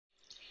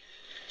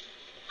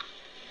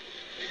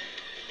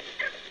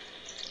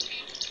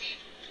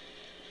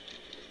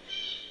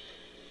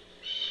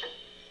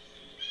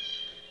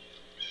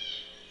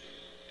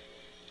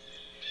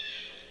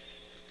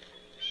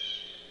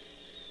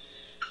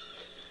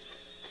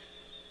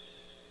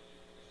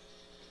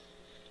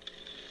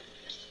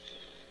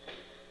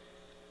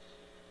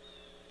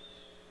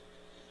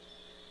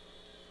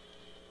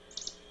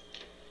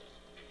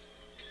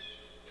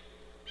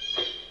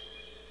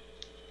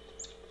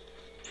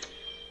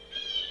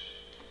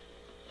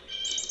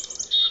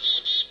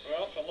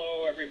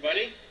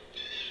everybody.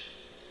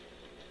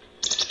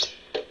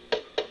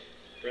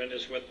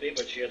 Brenda's with me,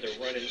 but she had to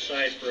run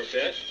inside for a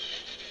bit.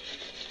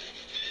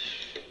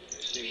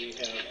 See,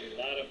 we have a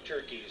lot of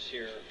turkeys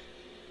here.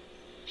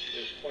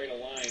 There's quite a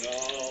line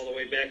all the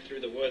way back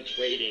through the woods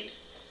waiting.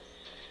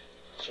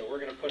 So we're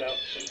going to put out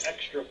some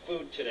extra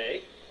food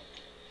today.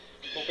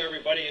 Hope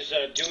everybody's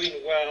doing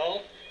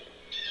well.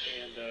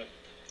 And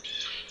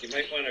you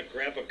might want to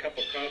grab a cup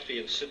of coffee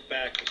and sit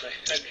back, because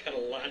I've got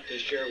a lot to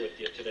share with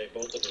you today,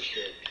 both of us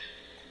do.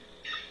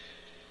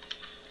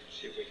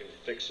 See if we can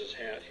fix his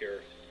hat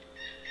here.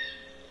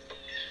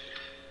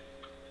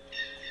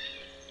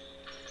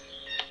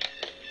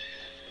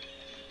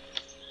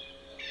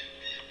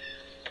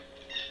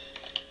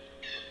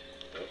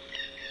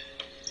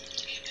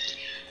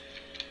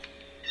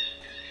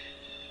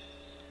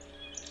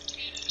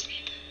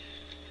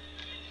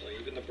 Well,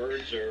 even the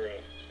birds are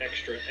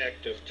extra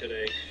active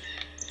today.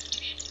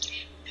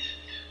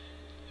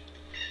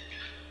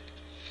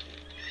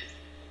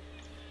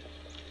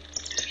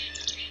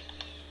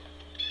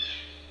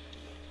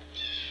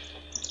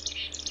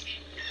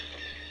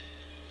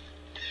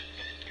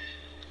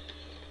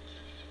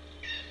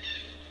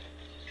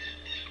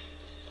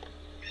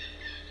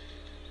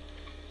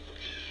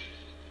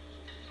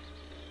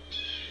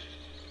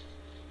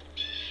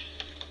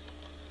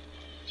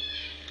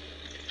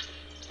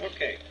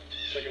 Okay,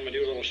 so I'm going to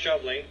do a little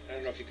shoveling. I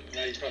don't know if you can,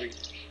 now you probably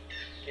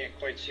can't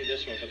quite see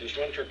this one, but there's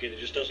one turkey that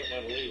just doesn't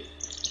want to leave.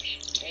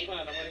 Hold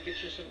on, I'm going to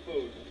get you some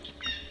food.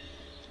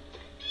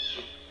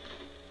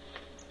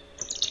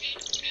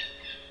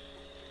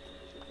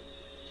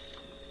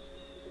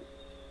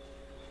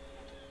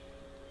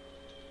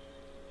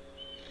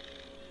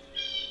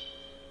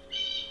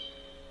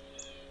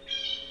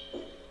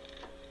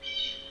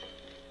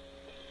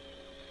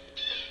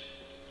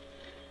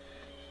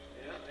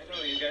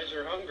 You guys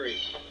are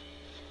hungry.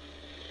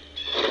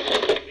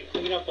 Let me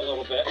clean up a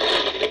little bit.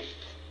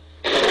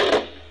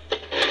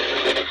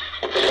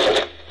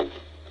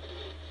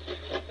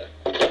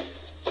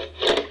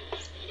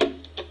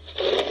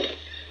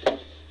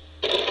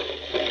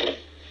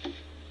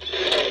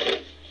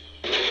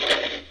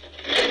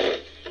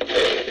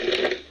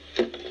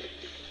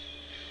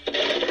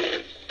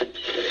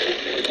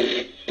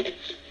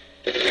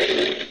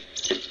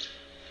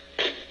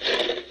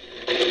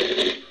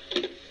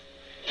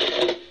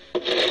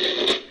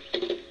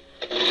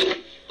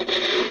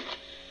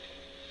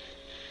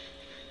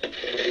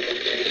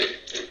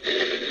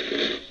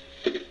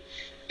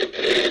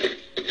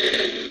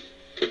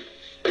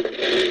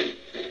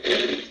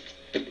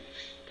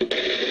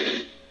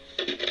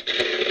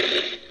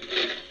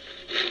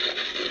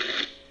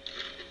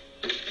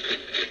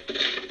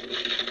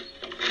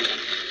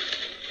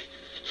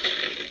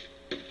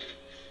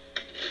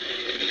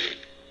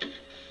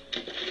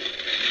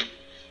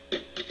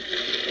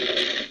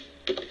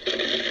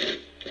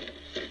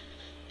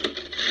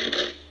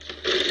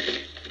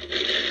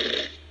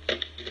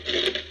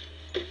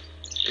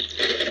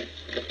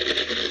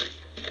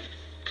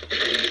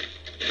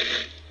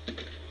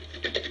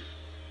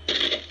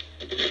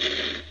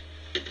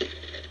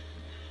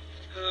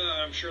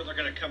 I'm sure they're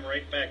going to come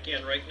right back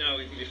in right now,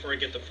 even before I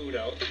get the food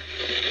out. You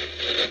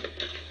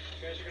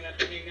guys are going to have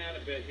to hang on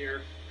a bit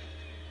here,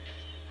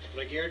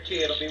 but I guarantee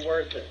it'll be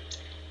worth it.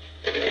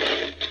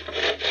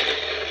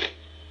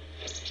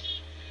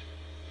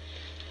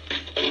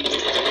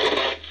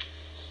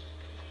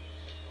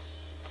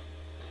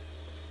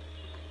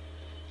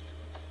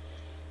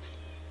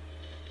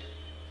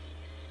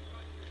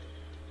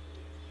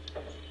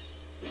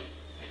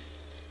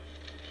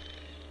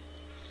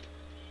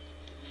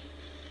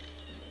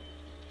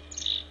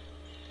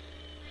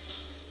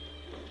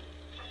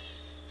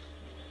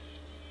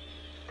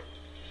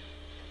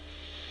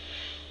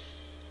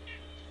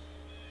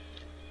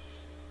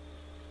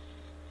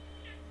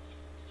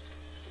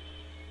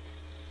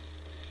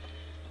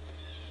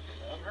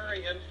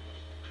 Hurrying.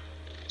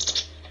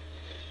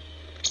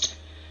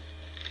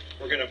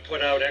 We're going to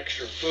put out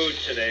extra food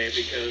today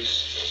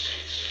because,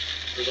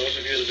 for those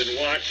of you that have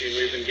been watching,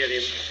 we've been getting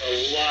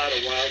a lot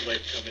of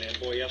wildlife coming in.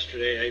 Boy,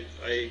 yesterday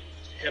I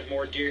have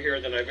more deer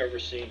here than I've ever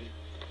seen.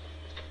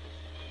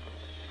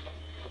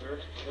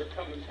 They're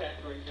coming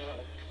back right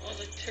now. All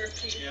the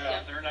turkeys.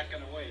 Yeah, they're not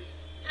going to wait.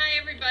 Hi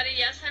everybody,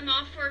 yes, I'm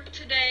off work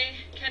today.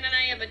 Ken and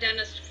I have a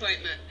dentist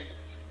appointment.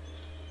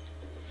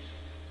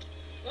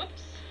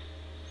 Whoops.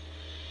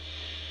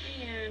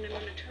 And I'm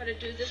going to try to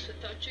do this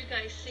without you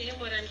guys seeing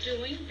what I'm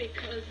doing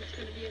because it's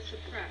going to be a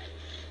surprise.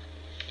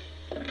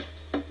 Put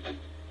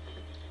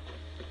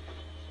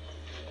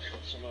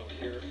some out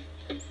here.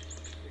 Come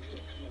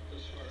up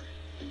this far.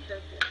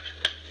 Perfect.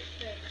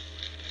 Okay.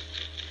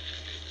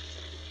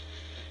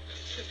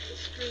 Put the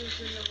screws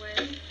in the way.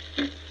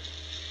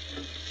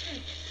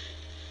 Okay.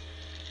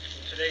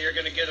 Today you're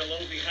going to get a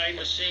little behind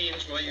the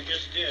scenes, well you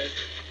just did,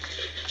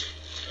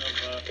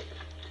 of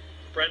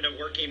Brenda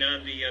working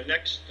on the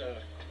next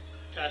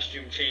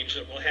costume change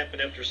that will happen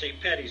after St.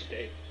 Patty's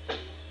Day. I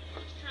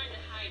was trying to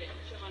hide it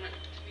because I want it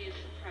to be a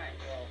surprise.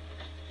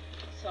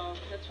 So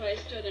that's why I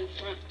stood in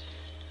front.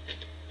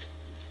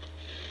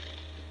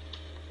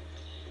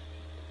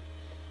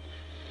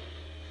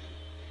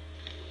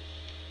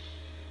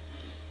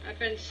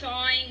 been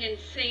sawing and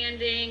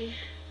sanding,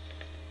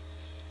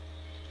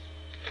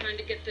 trying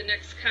to get the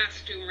next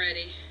costume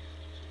ready.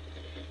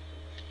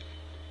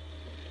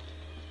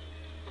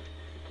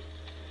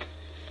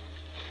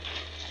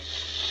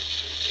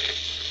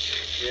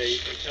 Yeah, you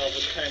can tell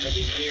this time of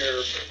the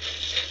year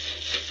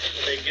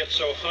they get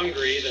so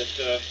hungry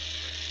that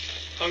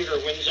hunger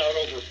wins out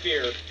over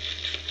fear. They're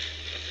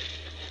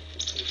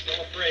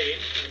still afraid,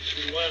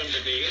 which we want them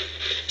to be,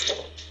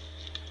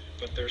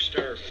 but they're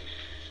starving.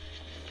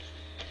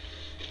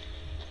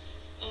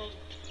 Oh,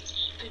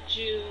 did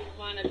you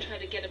want to try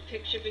to get a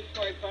picture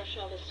before I brush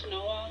all the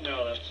snow off?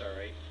 No, that's all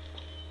right.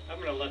 I'm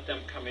going to let them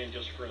come in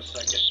just for a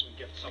second and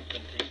get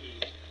something to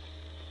eat.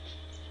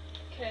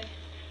 Okay.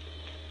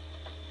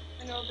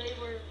 I know they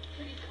were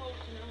pretty close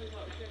when I was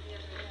out here the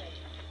other day.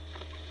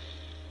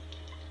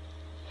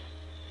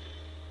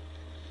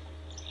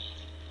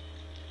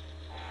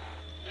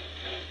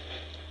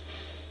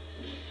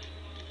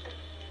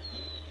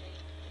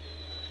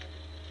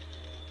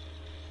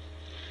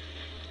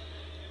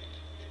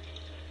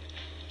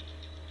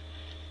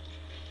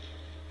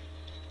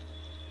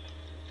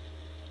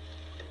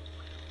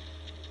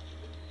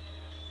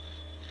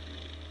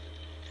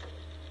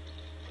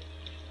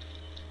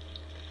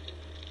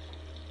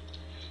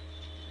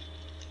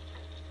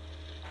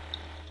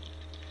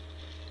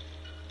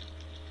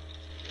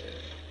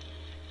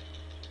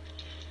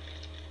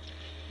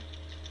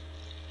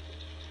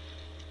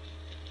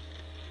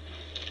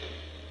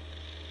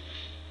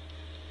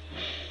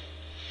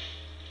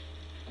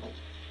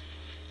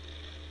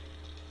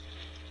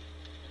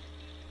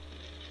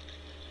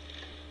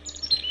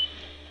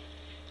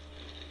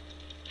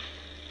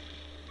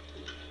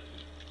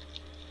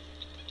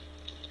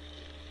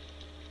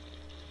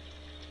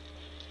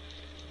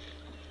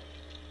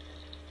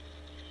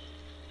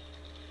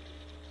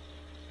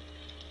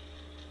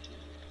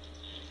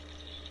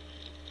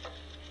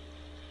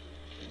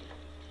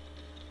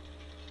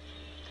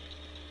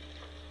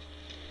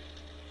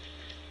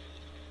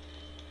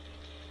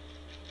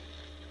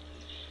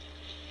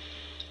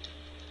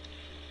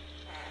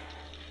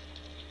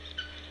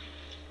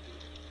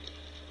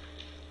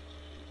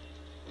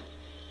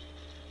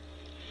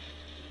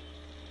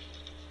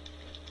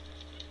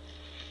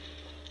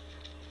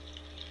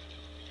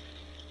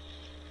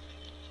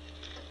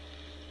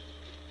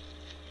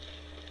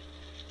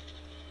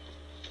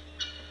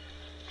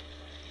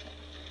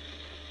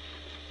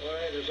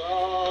 Boy, there's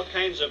all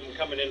kinds of them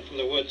coming in from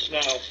the woods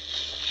now.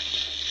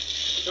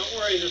 Don't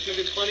worry, there's going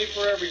to be plenty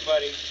for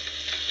everybody.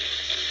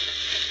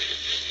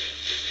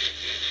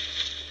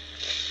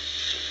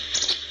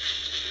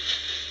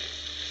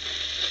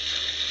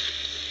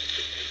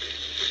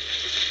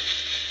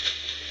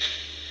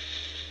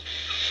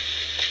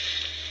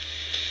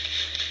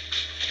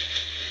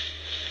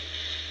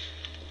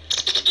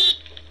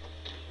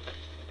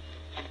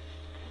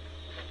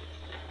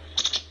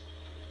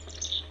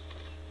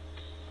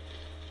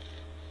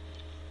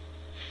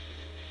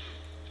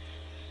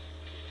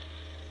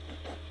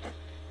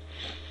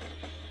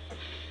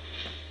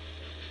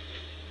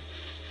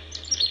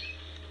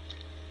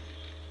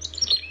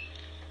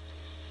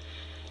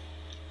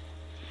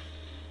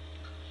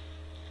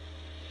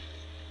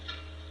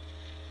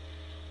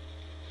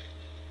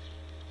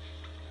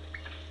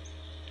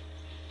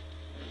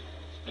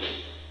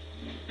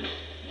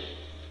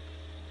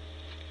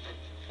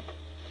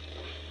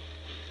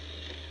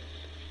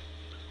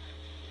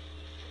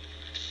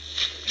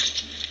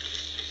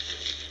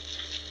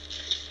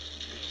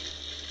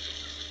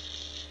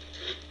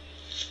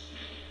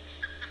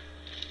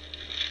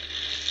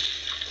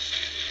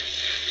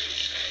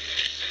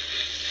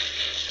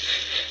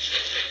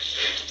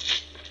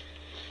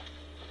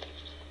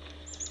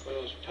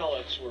 Those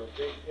pellets were a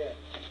big hit.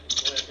 I'm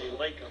glad they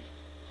like them.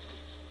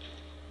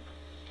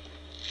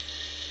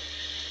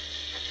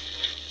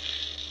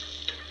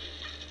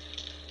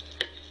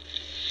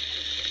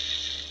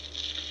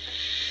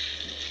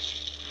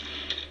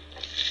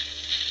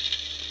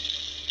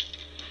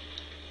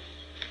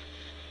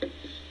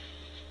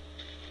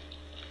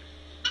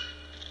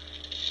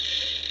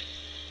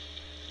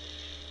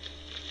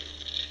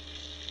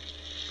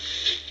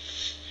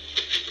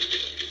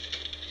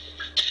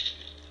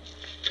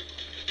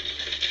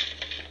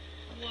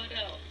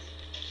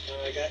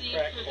 I got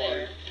cracked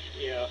corn.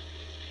 Yeah. Is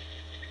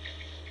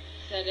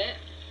that it?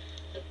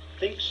 I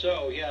think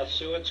so, yeah.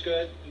 So it's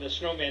good. And the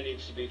snowman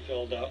needs to be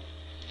filled up.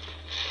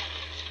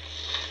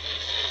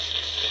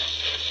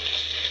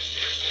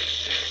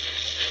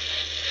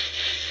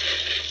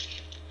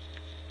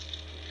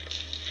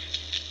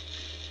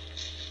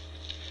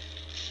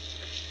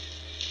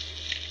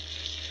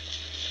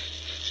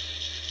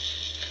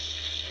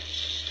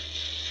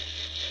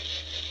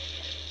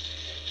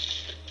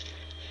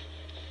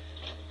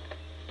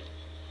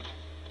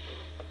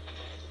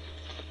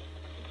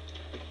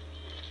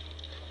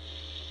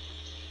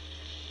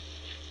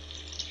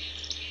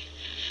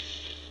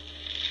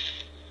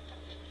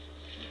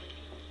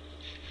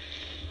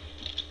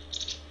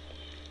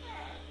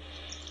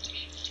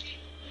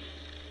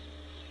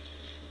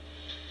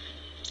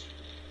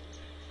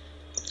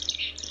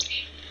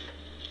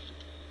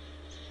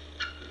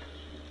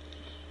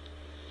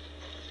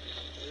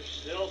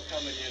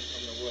 coming in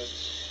from the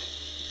woods.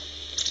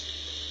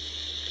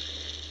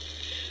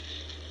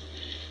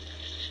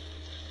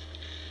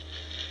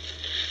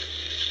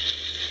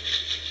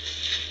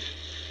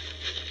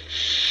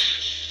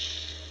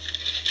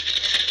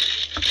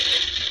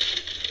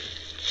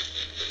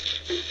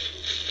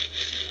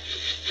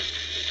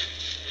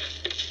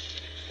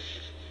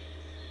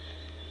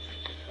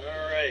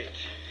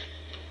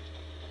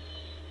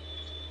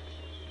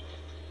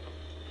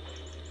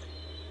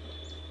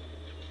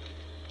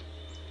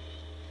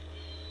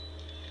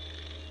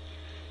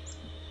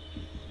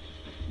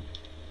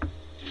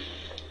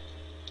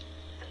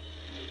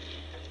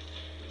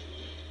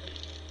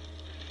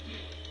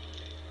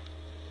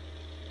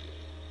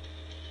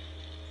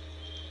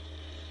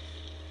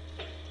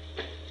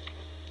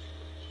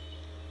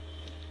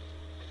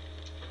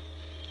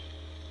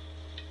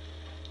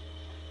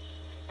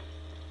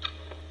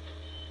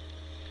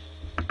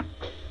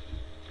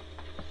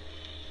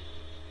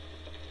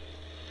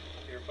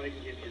 If I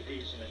can give you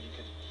these, and then you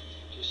can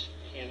just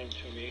hand them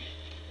to me.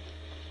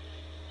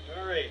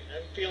 All right,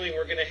 I'm feeling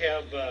we're going to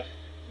have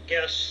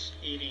guests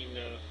eating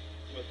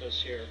with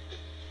us here.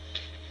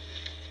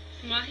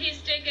 While he's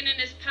digging in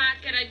his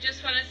pocket, I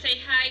just want to say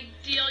hi,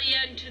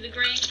 Delia, and to the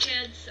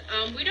grandkids.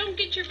 We don't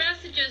get your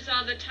messages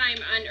all the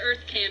time on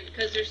Earth Cam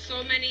because there's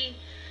so many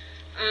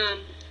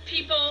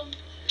people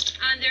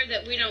on there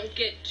that we don't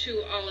get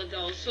to all of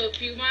those. So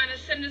if you want to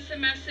send us a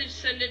message,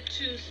 send it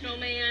to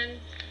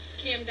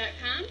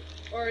snowmancam.com.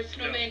 Or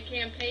Snowman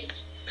Cam page?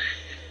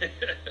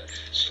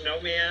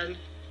 Snowman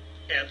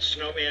at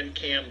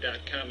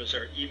snowmancam.com is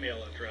our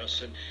email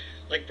address. And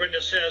like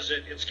Brenda says,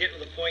 it's getting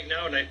to the point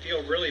now, and I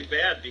feel really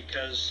bad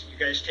because you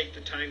guys take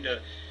the time to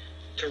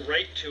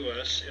write to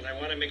us, and I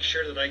want to make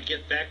sure that I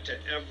get back to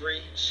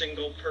every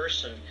single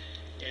person.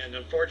 And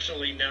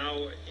unfortunately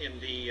now in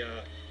the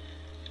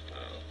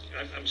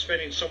I'm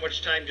spending so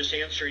much time just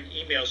answering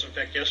emails. In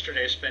fact,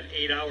 yesterday I spent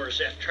 8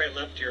 hours after I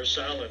left here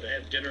solid. I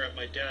had dinner at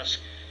my desk.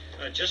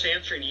 Just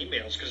answering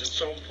emails because it's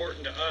so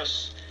important to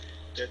us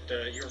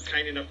that you're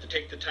kind enough to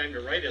take the time to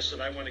write us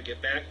that I want to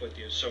get back with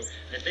you. So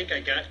I think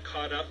I got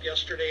caught up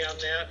yesterday on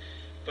that,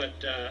 but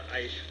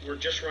we're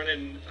just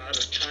running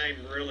out of time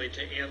really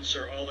to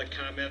answer all the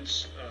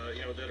comments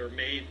that are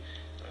made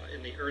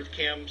in the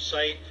EarthCam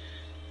site,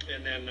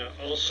 and then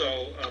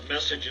also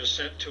messages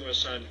sent to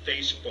us on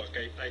Facebook.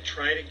 I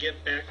try to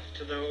get back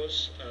to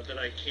those that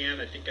I can.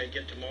 I think I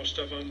get to most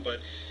of them, but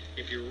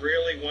if you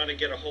really want to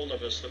get a hold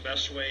of us, the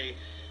best way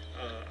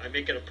I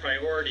make it a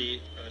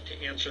priority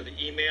to answer the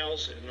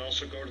emails and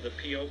also go to the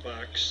P.O.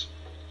 box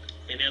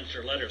and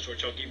answer letters,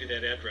 which I'll give you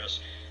that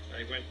address.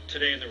 I went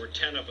today and there were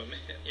 10 of them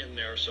in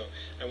there, so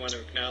I want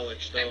to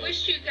acknowledge those. I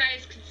wish you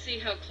guys could see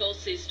how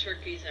close these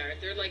turkeys are.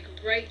 They're like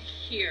right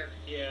here.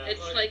 Yeah.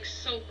 It's like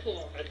so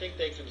cool. I think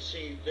they can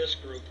see this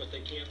group, but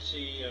they can't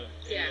see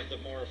any of the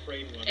more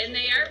afraid ones. And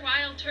they are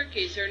wild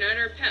turkeys. They're not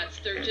our pets.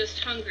 They're just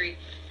hungry.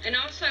 And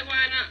also I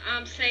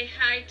want to say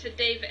hi to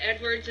Dave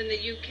Edwards in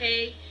the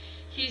UK.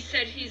 He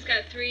said he's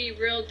got 3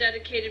 real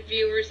dedicated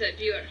viewers that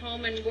view at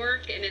home and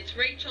work, and it's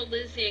Rachel,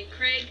 Lizzie, and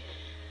Craig.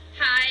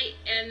 Hi,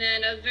 and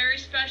then a very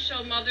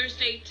special Mother's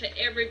Day to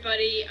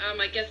everybody.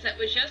 I guess that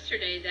was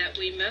yesterday that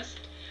we missed.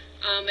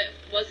 It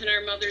wasn't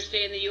our Mother's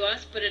Day in the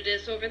U.S., but it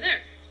is over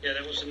there. Yeah,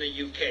 that was in the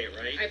UK,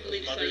 right? I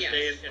believe so, Mother's yes.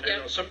 Day, and Yep.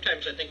 I know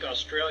sometimes I think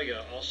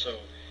Australia also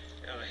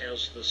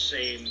has the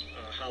same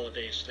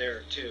holidays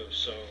there too.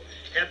 So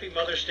happy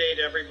Mother's Day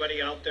to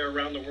everybody out there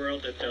around the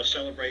world that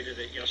celebrated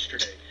it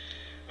yesterday.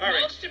 All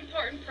right. Most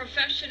important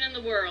profession in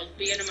the world,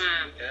 being a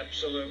mom.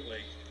 Absolutely.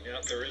 Yeah,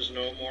 there is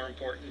no more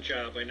important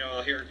job. I know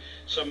I'll hear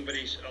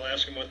I'll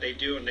ask them what they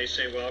do, and they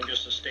say, well, I'm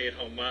just a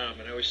stay-at-home mom.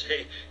 And I always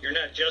say, you're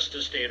not just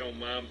a stay-at-home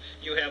mom.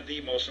 You have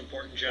the most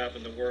important job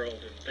in the world,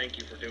 and thank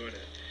you for doing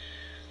it.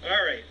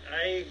 All right,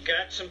 I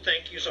got some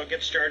thank yous. I'll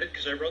get started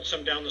because I wrote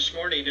some down this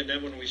morning, and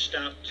then when we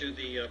stopped to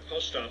the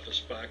post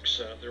office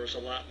box, there was a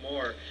lot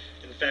more.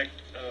 In fact,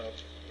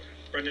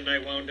 Brenda and I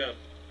wound up,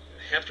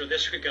 after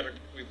this,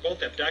 we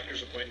both have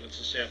doctor's appointments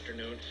this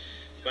afternoon,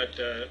 but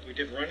we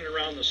did running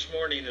around this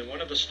morning, and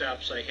one of the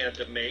stops I had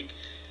to make,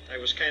 I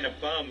was kind of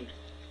bummed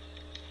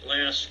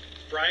last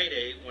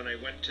Friday when I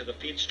went to the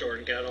feed store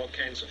and got all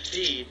kinds of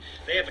feed.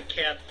 They have a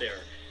cat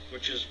there,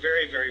 which is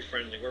very, very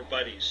friendly. We're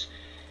buddies.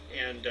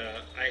 And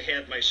I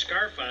had my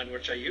scarf on,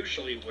 which I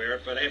usually wear,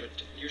 but I have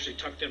it usually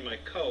tucked in my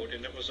coat,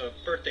 and it was a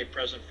birthday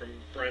present from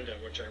Brenda,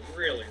 which I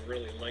really,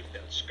 really like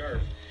that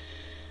scarf.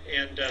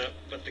 And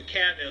but the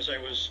cat, as I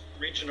was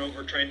reaching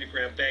over trying to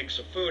grab bags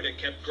of food, it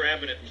kept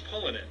grabbing it and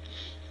pulling it.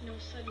 No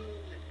sudden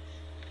movement.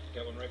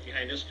 Got one right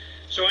behind us.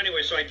 So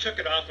anyway, so I took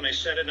it off and I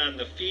set it on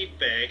the feed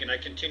bag, and I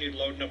continued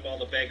loading up all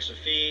the bags of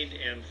feed,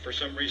 and for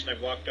some reason I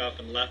walked off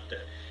and left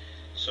it.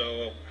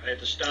 So I had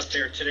to stop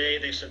there today.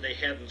 They said they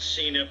hadn't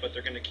seen it, but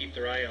they're going to keep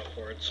their eye out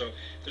for it. So if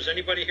there's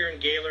anybody here in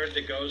Gaylord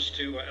that goes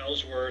to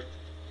Ellsworth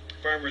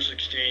Farmers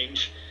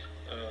Exchange,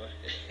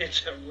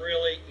 it's a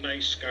really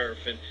nice scarf.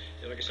 And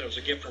like I said, it was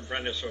a gift from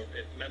Brenda, so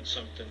it meant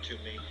something to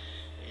me.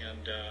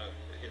 And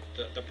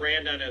the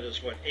brand on it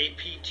is what,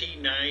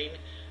 APT9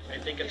 I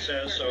think it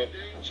says. So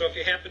if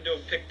you happen to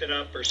have picked it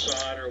up or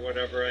saw it or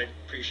whatever, I'd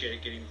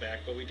appreciate getting back.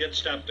 But we did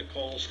stop the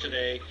Kohl's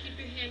today. Keep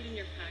your hand in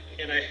your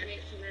pocket. And It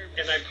makes them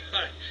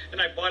nervous.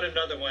 I bought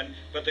another one.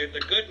 But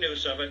the good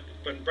news of it,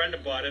 when Brenda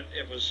bought it,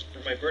 it was for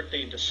my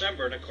birthday in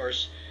December, and of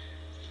course,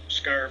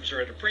 scarves are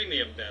at a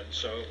premium then,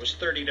 so it was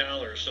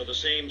 $30. So the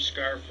same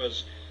scarf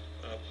was,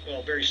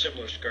 well, very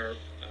similar scarf,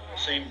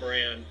 same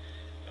brand,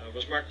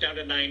 was marked down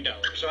to $9.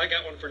 So I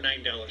got one for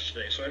 $9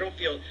 today. So I don't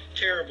feel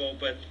terrible,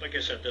 but like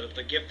I said,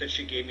 the gift that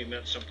she gave me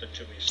meant something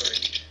to me. So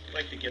I'd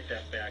like to get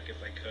that back if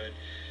I could.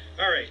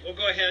 All right, we'll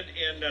go ahead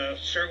and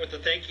start with the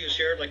thank yous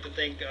here. I'd like to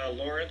thank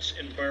Lawrence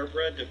and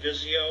Barbara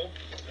DeVizio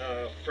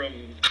from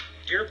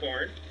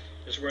Dearborn.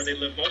 Is where they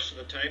live most of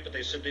the time, but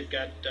they said they've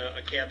got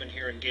a cabin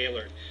here in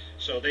Gaylord.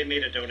 So they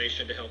made a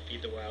donation to help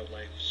feed the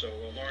wildlife. So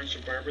Lawrence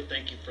and Barbara,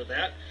 thank you for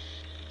that.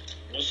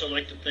 I'd also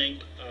like to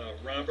thank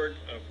Robert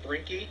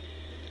Brinke.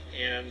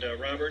 And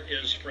Robert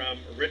is from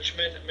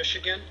Richmond,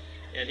 Michigan.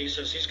 And he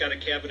says he's got a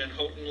cabin in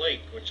Houghton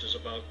Lake, which is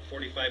about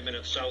 45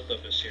 minutes south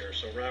of us here.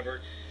 So Robert,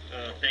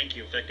 thank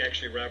you. In fact,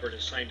 actually, Robert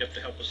has signed up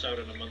to help us out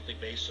on a monthly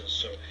basis.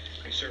 So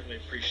we certainly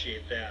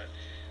appreciate that.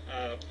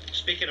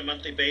 Speaking of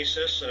monthly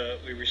basis,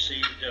 we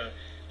received,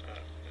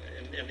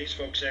 and these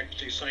folks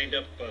actually signed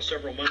up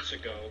several months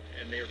ago,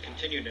 and they are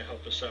continuing to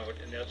help us out,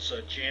 and that's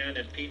Jan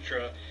and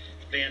Petra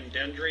Van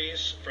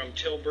Dendries from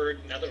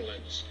Tilburg,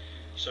 Netherlands.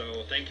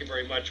 So thank you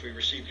very much. We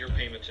received your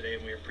payment today,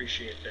 and we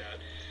appreciate that.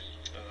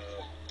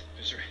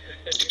 As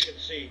you can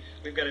see,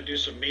 we've got to do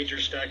some major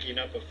stocking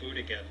up of food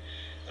again.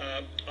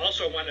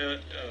 Also want to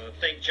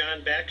thank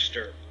John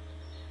Baxter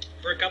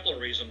for a couple of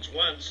reasons.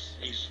 Once,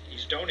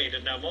 he's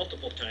donated now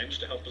multiple times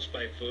to help us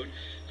buy food,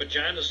 but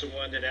John is the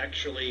one that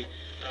actually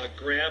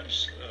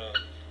grabs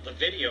the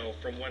video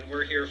from when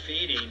we're here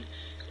feeding,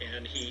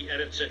 and he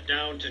edits it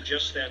down to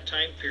just that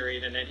time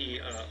period, and then he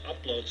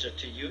uploads it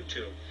to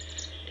YouTube.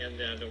 And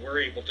then we're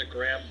able to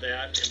grab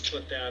that and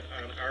put that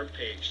on our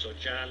page. So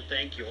John,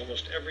 thank you.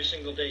 Almost every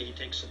single day he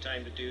takes the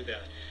time to do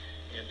that.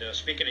 And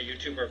speaking of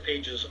YouTube, our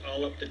page is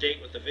all up to date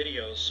with the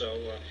videos, so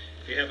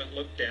if you haven't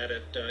looked at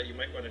it, you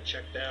might want to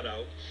check that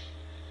out.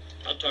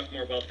 I'll talk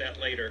more about that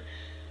later.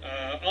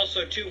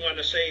 Also, too, want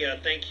to say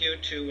thank you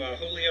to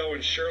Julio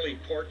and Shirley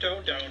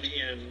Porto down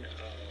in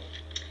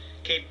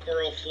Cape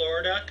Coral,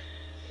 Florida.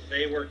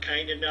 They were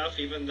kind enough,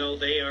 even though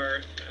they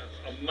are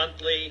a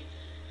monthly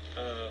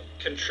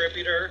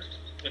contributor,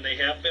 and they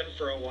have been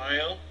for a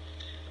while.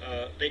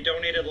 They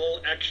donated a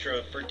little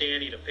extra for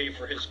Danny to pay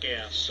for his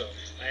gas. So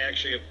I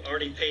actually have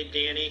already paid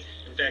Danny.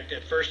 In fact,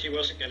 at first he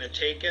wasn't going to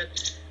take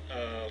it,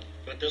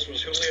 but this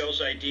was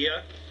Julio's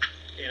idea.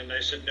 And I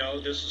said, no,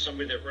 this is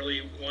somebody that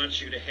really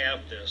wants you to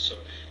have this. So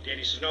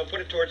Danny says, no,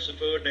 put it towards the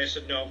food. And I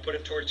said, no, put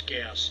it towards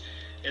gas.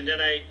 And then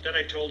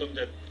I told him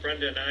that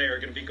Brenda and I are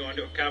going to be going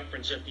to a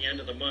conference at the end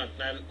of the month,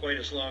 not quite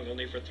as long,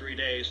 only for 3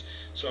 days.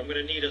 So I'm going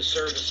to need his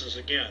services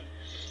again.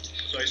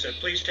 So I said,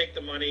 please take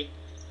the money,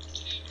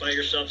 buy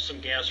yourself some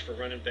gas for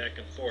running back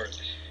and forth.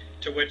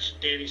 To which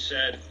Danny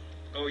said,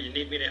 oh, you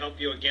need me to help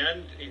you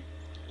again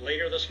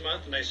later this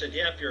month? And I said,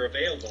 yeah, if you're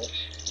available.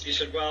 He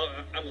said, well,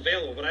 I'm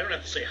available, but I don't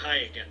have to say hi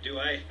again, do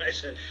I? I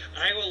said,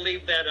 I will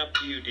leave that up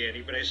to you,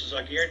 Danny. But I says,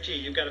 I guarantee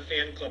you've got a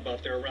fan club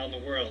out there around the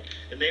world,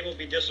 and they will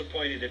be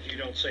disappointed if you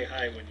don't say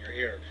hi when you're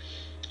here.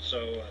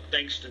 So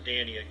thanks to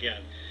Danny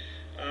again.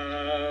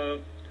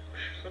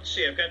 Let's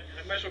see, I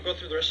might as well go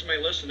through the rest of my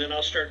list, and then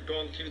I'll start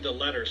going through the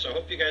letters. So I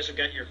hope you guys have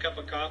got your cup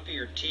of coffee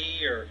or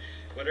tea or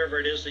whatever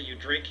it is that you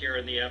drink here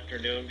in the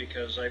afternoon,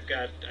 because I've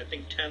got, I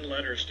think, 10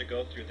 letters to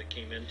go through that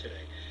came in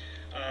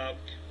today.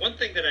 One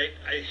thing that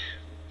I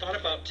thought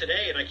about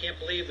today, and I can't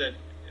believe that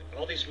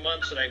all these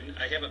months that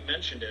I haven't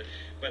mentioned it,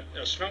 but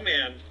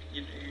Snowman,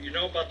 you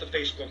know about the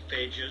Facebook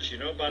pages, you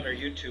know about our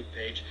YouTube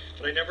page,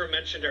 but I never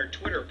mentioned our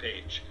Twitter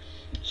page.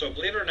 So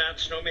believe it or not,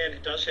 Snowman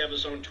does have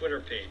his own Twitter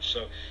page.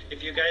 So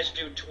if you guys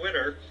do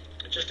Twitter,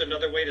 it's just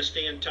another way to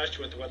stay in touch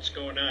with what's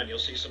going on. You'll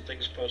see some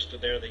things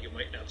posted there that you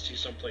might not see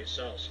someplace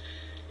else.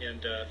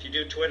 And if you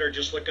do Twitter,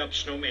 just look up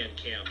Snowman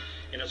Cam.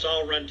 And it's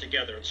all run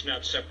together. It's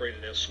not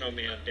separated as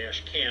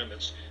Snowman-Cam.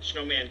 It's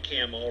Snowman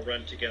Cam all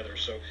run together.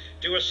 So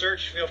do a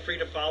search. Feel free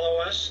to follow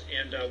us,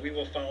 and we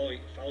will follow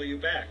you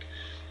back.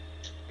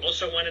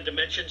 Also wanted to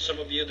mention, some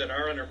of you that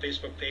are on our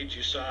Facebook page,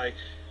 you saw I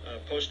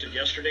posted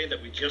yesterday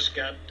that we just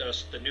got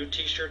the new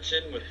T-shirts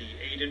in with the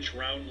 8-inch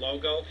round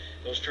logo.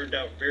 Those turned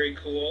out very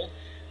cool.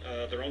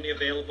 They're only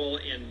available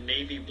in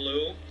navy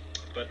blue,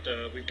 but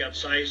we've got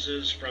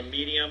sizes from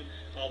medium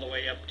all the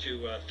way up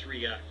to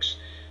 3X.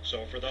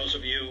 So for those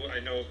of you I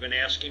know have been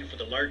asking for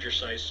the larger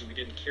sizes, we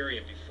didn't carry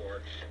them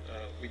before.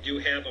 We do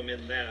have them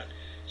in that.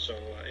 So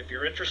if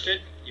you're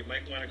interested, you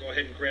might want to go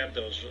ahead and grab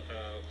those.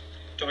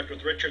 Talked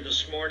with Richard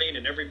this morning,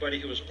 and everybody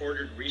who has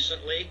ordered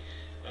recently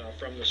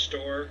from the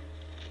store,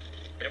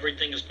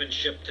 everything has been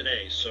shipped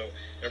today. So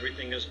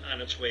everything is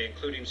on its way,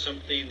 including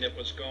something that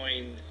was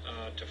going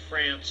to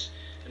France,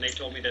 and they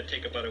told me that'd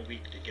take about a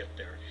week to get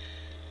there.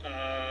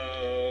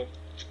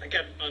 I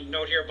got a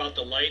note here about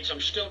the lights. I'm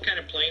still kind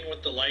of playing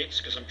with the lights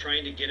because I'm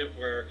trying to get it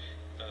where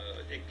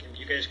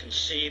you guys can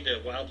see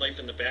the wildlife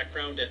in the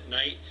background at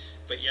night,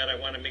 but yet I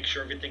want to make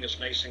sure everything is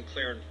nice and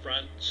clear in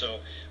front. So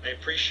I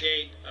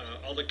appreciate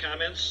all the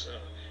comments.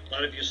 A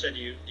lot of you said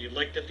you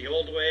liked it the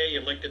old way,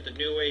 you liked it the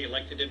new way, you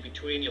liked it in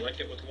between, you liked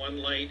it with one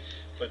light.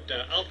 But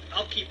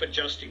I'll keep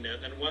adjusting that.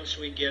 And then once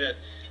we get it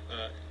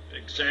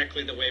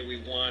exactly the way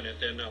we want it,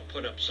 then I'll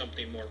put up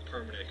something more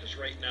permanent. Because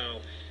right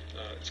now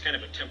it's kind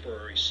of a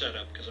temporary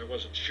setup because I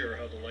wasn't sure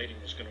how the lighting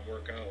was going to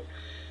work out.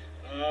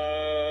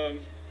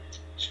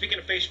 Speaking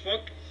of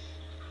Facebook,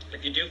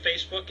 if you do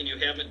Facebook and you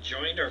haven't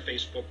joined our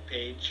Facebook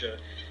page,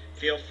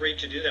 feel free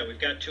to do that. We've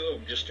got 2 of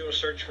them. Just do a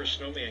search for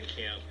Snowman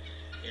Cam,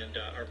 and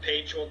our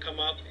page will come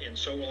up, and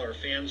so will our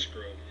fans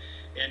group.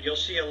 And you'll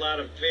see a lot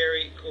of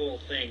very cool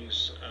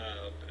things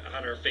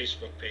on our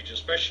Facebook page,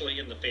 especially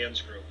in the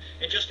fans group.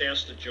 And just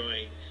ask to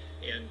join,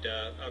 and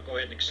I'll go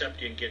ahead and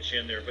accept you and get you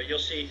in there. But you'll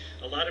see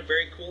a lot of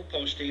very cool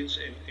postings,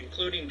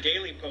 including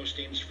daily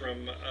postings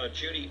from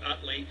Judy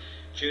Utley.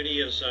 Judy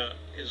is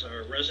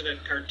our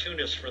resident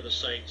cartoonist for the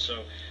site,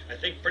 so I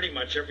think pretty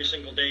much every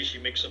single day she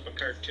makes up a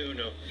cartoon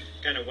of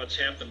kind of what's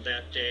happened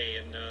that day,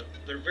 and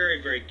they're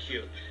very, very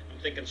cute. I'm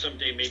thinking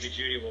someday maybe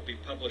Judy will be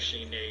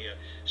publishing a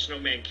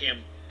Snowman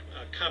Cam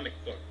comic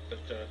book, but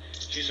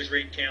she's a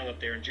great talent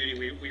there, and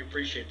Judy, we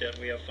appreciate that,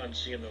 and we have fun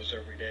seeing those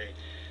every day.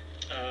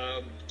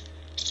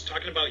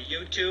 Talking about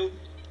YouTube,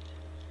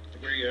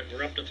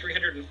 we're up to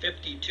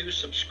 352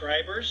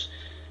 subscribers.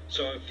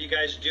 So if you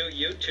guys do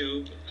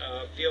YouTube,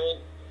 feel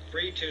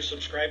free to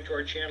subscribe to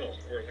our channel.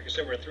 Like I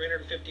said, we're at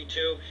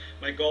 352.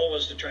 My goal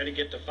was to try to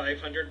get to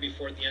 500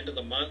 before the end of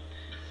the month.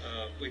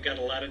 We've got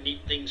a lot of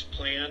neat things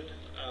planned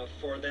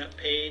for that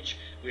page.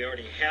 We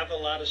already have a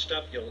lot of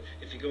stuff.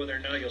 If you go there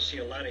now, you'll see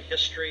a lot of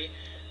history.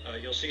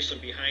 You'll see some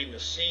behind the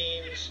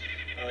scenes.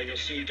 You'll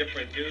see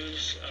different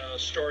news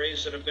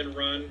stories that have been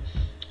run.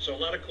 So a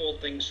lot of cool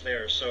things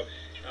there. So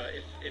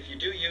if you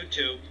do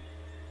YouTube,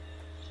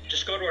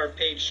 just go to our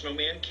page,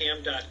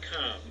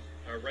 snowmancam.com,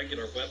 our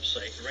regular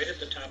website. Right at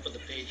the top of the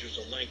page, there's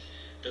a link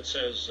that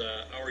says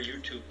our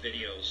YouTube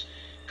videos.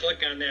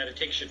 Click on that. It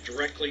takes you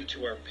directly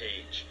to our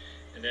page.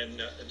 And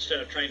then instead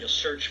of trying to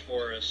search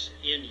for us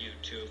in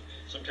YouTube,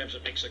 sometimes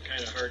it makes it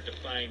kind of hard to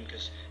find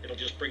because it'll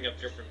just bring up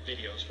different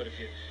videos. But if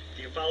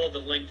you follow the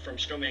link from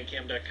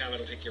snowmancam.com,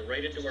 it'll take you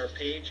right into our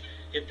page.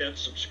 Hit that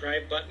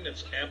subscribe button.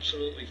 It's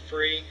absolutely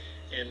free.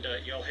 And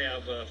you'll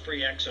have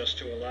free access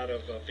to a lot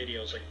of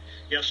videos. Like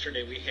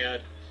yesterday we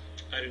had,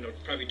 I don't know,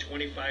 probably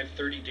 25,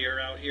 30 deer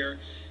out here,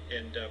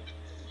 and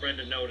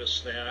Brenda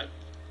noticed that.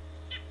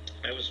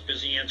 I was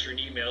busy answering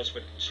emails,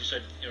 but she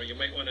said, you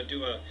might want to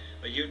do a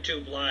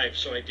YouTube live,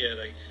 so I did.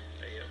 I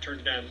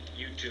turned it on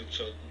YouTube,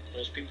 so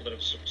those people that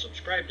have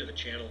subscribed to the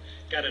channel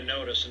got a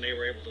notice, and they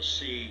were able to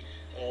see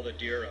all the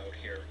deer out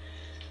here.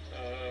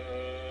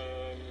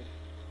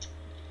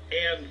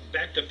 And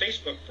back to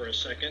Facebook for a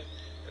second.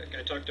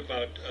 I talked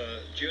about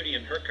Judy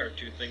and her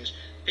cartoon things.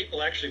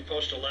 People actually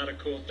post a lot of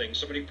cool things.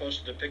 Somebody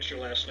posted a picture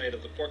last night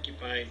of the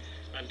porcupine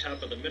on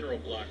top of the mineral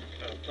block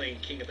playing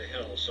King of the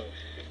Hill. So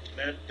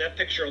that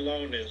picture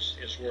alone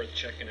is worth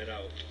checking it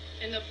out.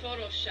 And the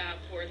Photoshop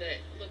where that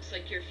looks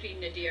like you're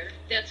feeding a deer,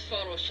 that's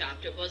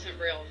Photoshopped. It wasn't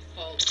real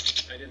photo.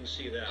 I didn't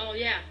see that. Oh,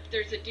 yeah.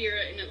 There's a deer,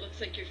 and it looks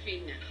like you're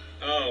feeding it.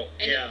 Oh,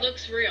 and yeah. And it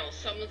looks real.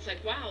 Someone's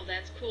like, wow,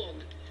 that's cool.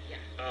 Yeah.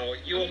 Oh,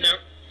 you will never...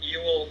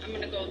 I'm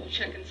going to go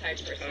check inside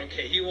for a second.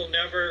 Okay, you will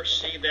never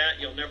see that.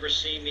 You'll never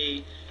see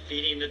me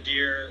feeding the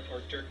deer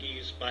or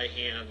turkeys by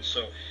hand.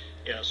 So,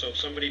 yeah, so if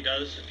somebody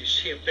does, if you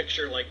see a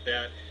picture like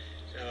that,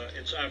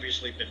 it's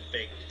obviously been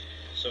faked.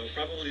 So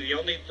probably the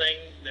only thing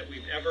that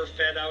we've ever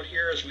fed out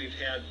here is we've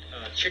had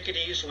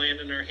chickadees land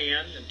in our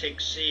hand and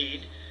take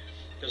seed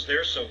because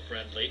they're so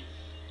friendly.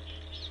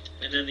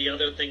 And then the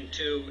other thing,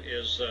 too,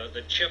 is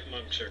the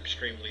chipmunks are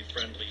extremely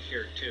friendly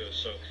here, too.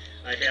 So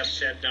I have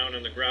sat down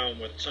on the ground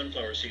with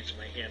sunflower seeds in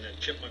my hand, and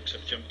chipmunks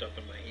have jumped up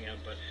in my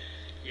hand. But,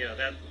 yeah,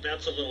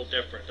 that's a little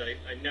different.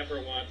 I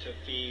never want to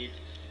feed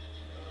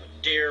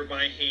deer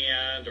by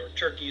hand or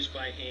turkeys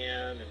by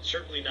hand, and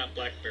certainly not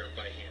black bear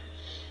by hand.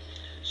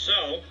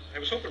 So I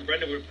was hoping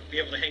Brenda would be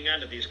able to hang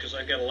on to these because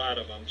I've got a lot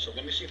of them. So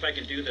let me see if I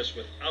can do this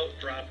without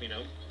dropping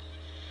them.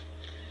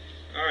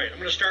 All right, I'm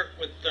going to start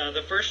with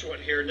the first one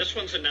here, and this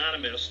one's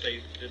anonymous.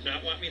 They did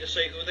not want me to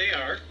say who they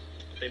are.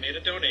 They made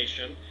a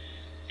donation,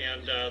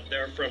 and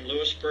they're from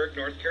Lewisburg,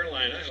 North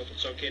Carolina. I hope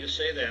it's okay to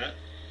say that.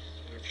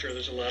 I'm sure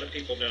there's a lot of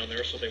people down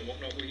there, so they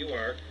won't know who you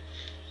are.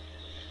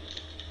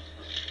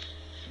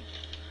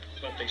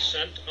 But they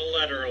sent a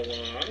letter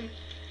along,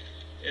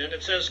 and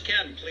it says,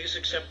 Ken, please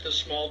accept this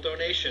small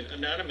donation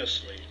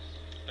anonymously,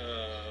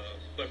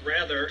 but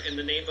rather in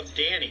the name of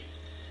Danny,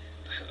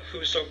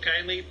 who so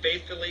kindly,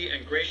 faithfully,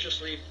 and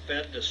graciously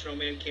fed the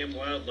Snowman Cam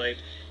wildlife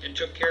and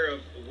took care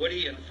of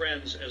Woody and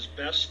friends as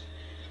best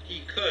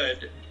he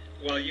could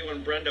while you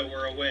and Brenda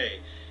were away.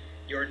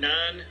 Your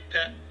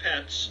non-pet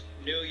pets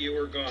knew you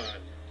were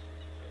gone.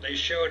 They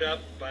showed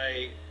it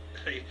by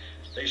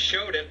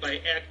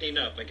acting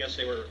up. I guess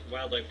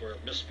wildlife were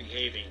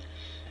misbehaving.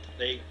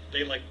 They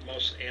like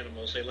most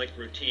animals. They like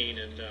routine,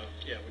 and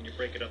yeah, when you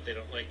break it up, they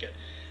don't like it.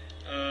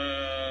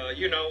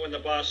 You know, when the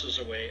boss is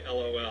away,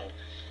 LOL.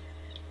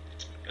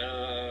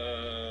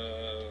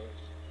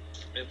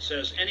 It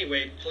says,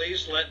 anyway,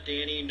 please let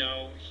Danny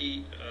know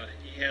he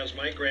has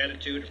my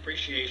gratitude,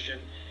 appreciation,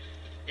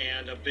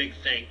 and a big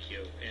thank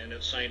you. And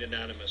it's signed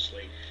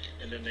anonymously.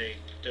 And then they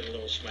did a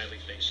little smiley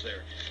face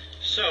there.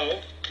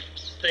 So,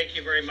 thank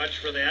you very much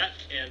for that.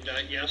 And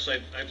yes,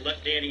 I've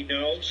let Danny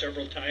know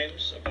several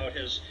times about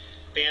his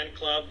fan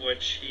club,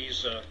 which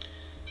he's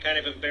kind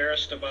of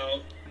embarrassed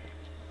about,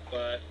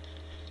 but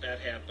that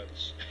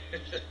happens.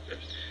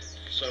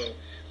 So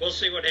we'll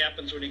see what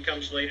happens when he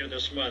comes later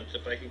this month,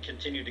 if I can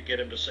continue to get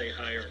him to say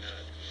hi or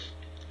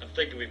not. I'm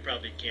thinking we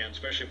probably can,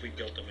 especially if we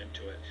built him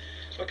into it.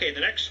 Okay, the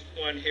next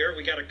one here,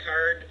 we got a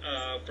card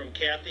from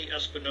Kathy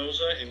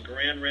Espinoza in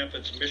Grand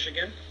Rapids,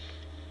 Michigan.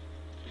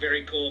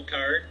 Very cool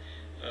card.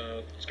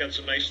 It's got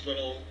some nice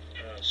little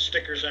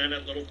stickers on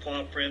it, little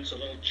paw prints, a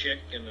little chick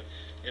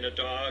and a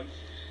dog.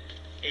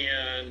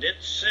 And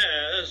it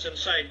says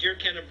inside, Dear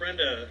Ken and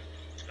Brenda,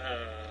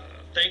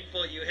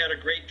 thankful you had a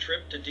great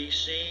trip to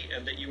D.C.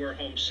 and that you were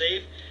home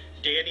safe.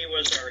 Danny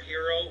was our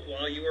hero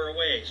while you were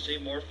away. See,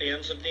 more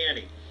fans of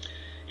Danny.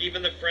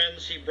 Even the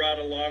friends he brought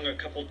along a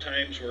couple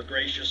times were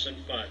gracious and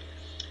fun.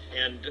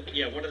 And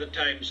yeah, one of the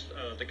times,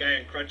 the guy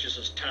on crutches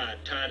is Todd.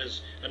 Todd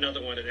is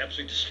another one that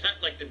absolutely does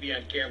not like to be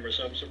on camera,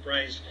 so I'm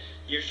surprised.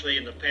 Usually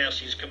in the past,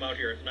 he's come out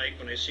here at night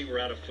when I see we're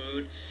out of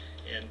food,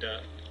 and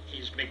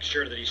he's makes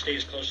sure that he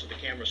stays close to the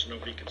camera so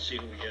nobody can see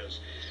who he is.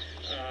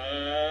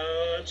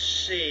 Let's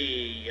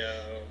see.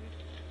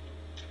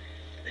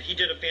 He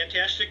did a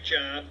fantastic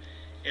job,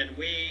 and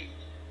we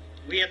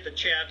at the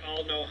chat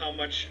all know how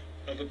much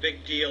of a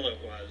big deal it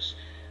was.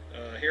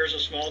 Here's a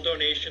small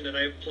donation that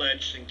I've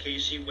pledged in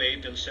case he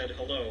waved and said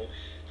hello,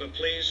 but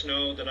please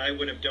know that I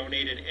would have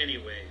donated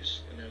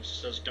anyways. And then it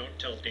says, don't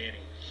tell Danny.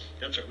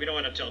 That's right, we don't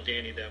want to tell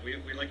Danny that. We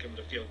like him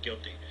to feel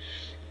guilty.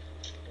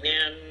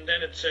 And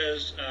then it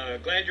says,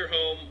 glad you're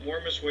home,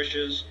 warmest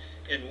wishes,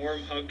 and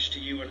warm hugs to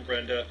you and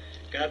Brenda.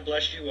 God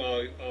bless you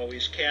all,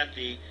 always,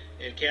 Kathy.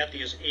 And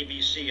Kathy is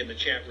ABC in the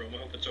chat room. I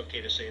hope it's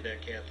okay to say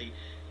that, Kathy.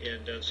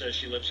 And it says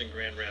she lives in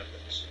Grand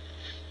Rapids.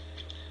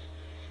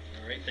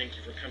 All right, thank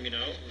you for coming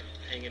out and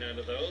hanging on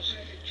to those. I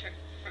had to check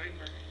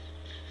primer.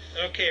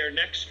 Okay, our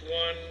next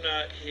one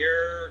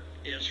here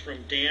is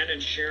from Dan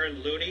and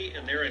Sharon Looney,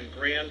 and they're in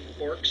Grand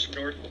Forks,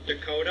 North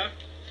Dakota.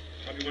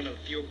 Probably one of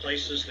the few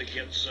places that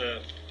gets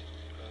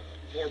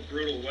more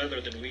brutal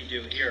weather than we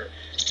do here.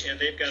 And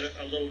they've got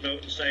a little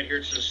note inside here.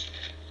 It says,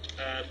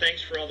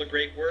 thanks for all the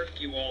great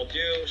work you all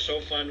do. So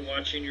fun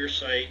watching your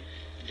site,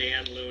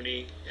 Dan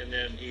Looney. And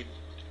then he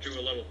drew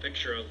a little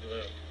picture of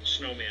the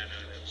snowman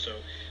on it. So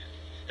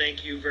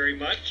thank you very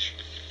much.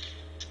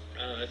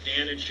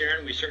 Dan and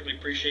Sharon, we certainly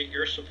appreciate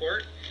your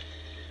support.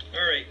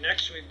 All right,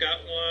 next we've got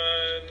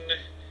one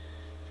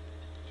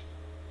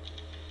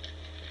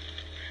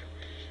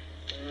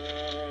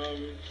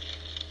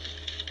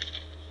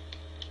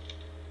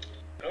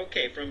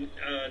from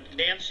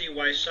Nancy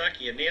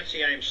Wysocki. And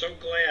Nancy, I am so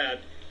glad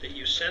that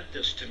you sent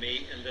this to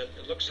me and that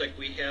it looks like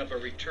we have a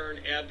return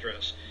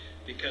address,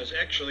 because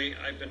actually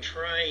I've been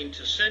trying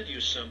to send you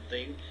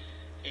something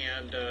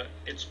and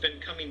it's been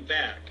coming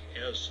back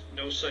as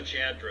no such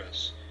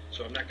address.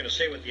 So I'm not going to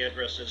say what the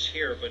address is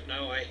here, but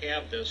now I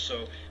have this, so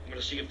I'm going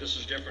to see if this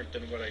is different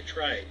than what I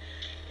tried.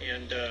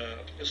 And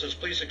it says,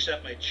 please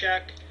accept my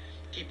check,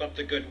 keep up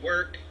the good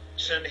work,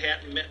 send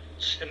hat and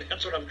mittens. And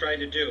that's what I'm trying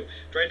to do.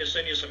 Trying to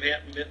send you some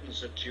hat and mittens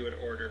that you had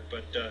ordered,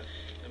 but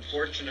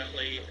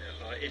unfortunately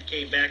it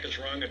came back as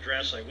wrong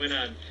address. I went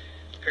on,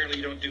 apparently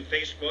you don't do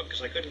Facebook,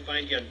 because I couldn't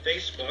find you on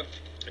Facebook.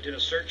 I did a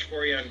search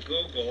for you on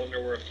Google, and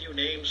there were a few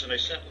names, and I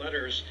sent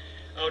letters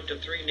out to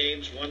 3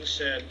 names. One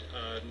said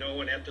no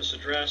one at this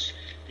address.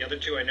 The other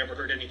 2 I never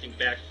heard anything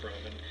back from.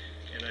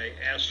 And I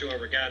asked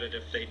whoever got it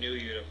if they knew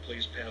you to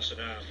please pass it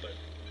on, but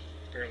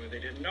apparently they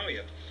didn't know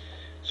you.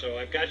 So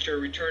I've got your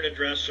return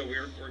address, so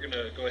we're going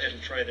to go ahead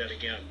and try that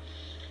again.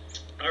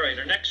 All right,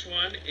 our next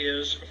one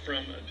is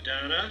from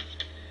Donna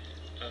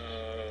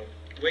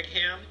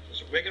Wigham.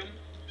 Is it Wigham?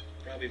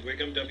 Probably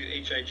Wigham,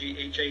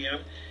 W-H-I-G-H-A-M.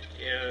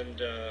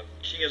 And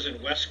she is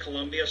in West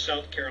Columbia,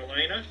 South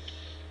Carolina.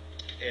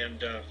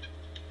 And a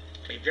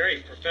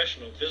very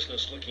professional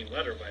business-looking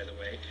letter, by the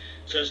way.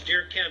 It says,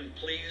 Dear Ken,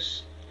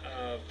 please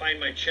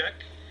find my check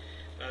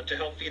to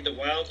help feed the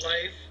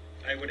wildlife.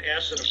 I would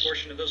ask that a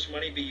portion of this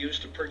money be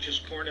used to purchase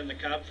corn in the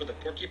cob for the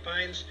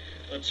porcupines.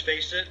 Let's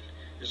face it,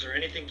 is there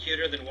anything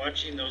cuter than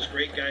watching those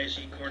great guys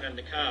eat corn on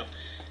the cob?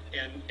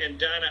 And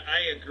Donna,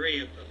 I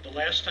agree. The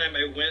last time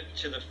I went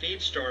to the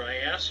feed store, I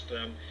asked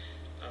them,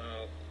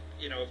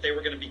 if they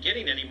were going to be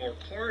getting any more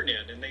corn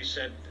in, and they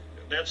said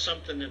that's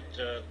something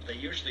that they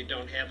usually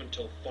don't have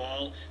until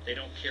fall. They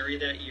don't carry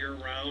that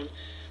year-round.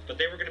 But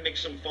they were going to make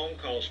some phone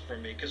calls for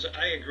me, because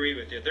I agree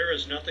with you. There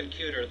is nothing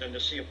cuter than to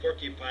see a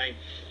porcupine,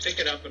 pick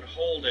it up and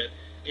hold it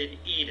and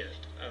eat it.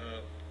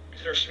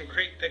 There's some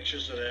great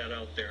pictures of that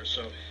out there.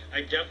 So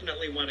I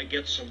definitely want to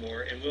get some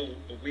more, and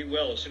we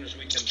will as soon as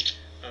we can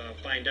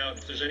find out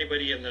if there's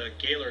anybody in the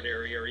Gaylord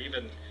area or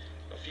even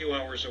a few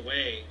hours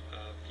away.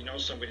 If you know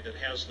somebody that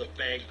has the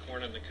bagged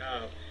corn on the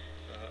cob,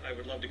 I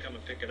would love to come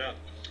and pick it up.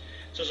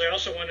 It says, I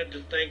also wanted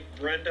to thank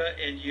Brenda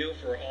and you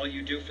for all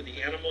you do for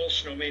the animals.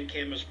 Snowman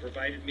Cam has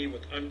provided me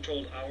with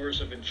untold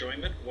hours of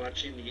enjoyment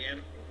watching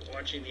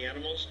the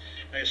animals.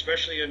 I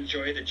especially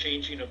enjoy the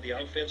changing of the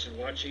outfits and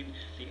watching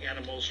the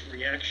animals'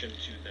 reaction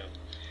to them.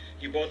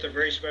 You both are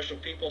very special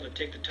people that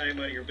take the time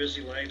out of your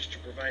busy lives to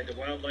provide the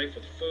wildlife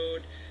with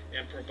food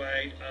and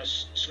provide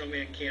us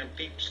Snowman Cam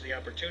peeps the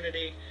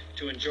opportunity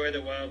to enjoy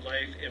the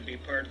wildlife and be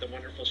part of the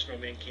wonderful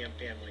Snowman Cam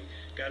family.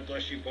 God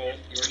bless you both.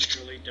 Yours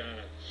truly,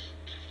 Donna.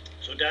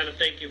 So Donna,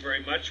 thank you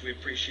very much. We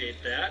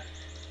appreciate that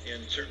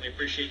and certainly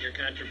appreciate your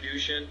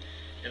contribution.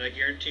 And I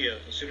guarantee you,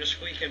 as soon as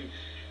we can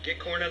get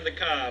corn on the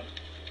cob,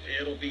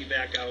 it'll be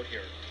back out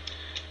here.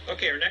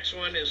 Okay, our next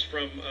one is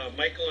from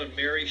Michael and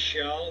Mary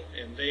Shell,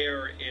 and they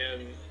are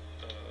in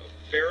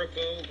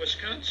Baraboo,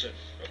 Wisconsin.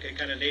 Okay,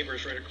 kind of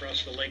neighbors right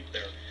across the lake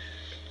there.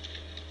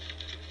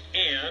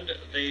 And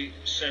they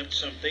sent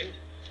something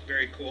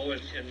very cool,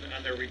 and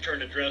on their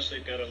return address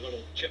they've got a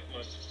little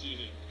chipmunk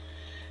eating.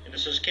 And it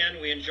says, Ken,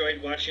 we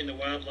enjoyed watching the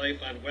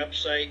wildlife on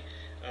website.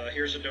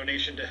 Here's a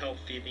donation to help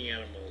feed the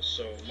animals.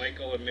 So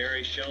Michael and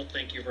Mary Shell,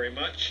 thank you very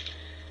much.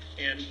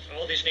 And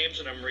all these names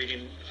that I'm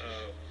reading,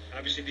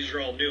 obviously these are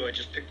all new. I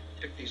just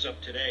picked these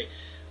up today.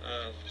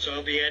 So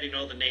I'll be adding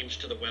all the names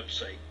to the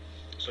website.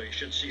 So you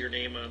should see your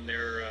name on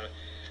there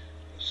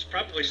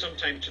probably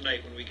sometime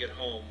tonight when we get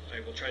home.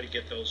 I will try to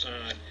get those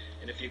on.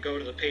 And if you go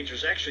to the page,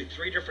 there's actually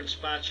 3 different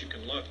spots you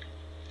can look,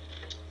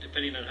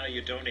 depending on how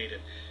you donate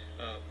it.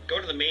 Go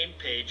to the main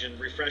page and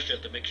refresh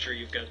it to make sure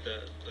you've got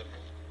the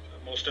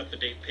most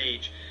up-to-date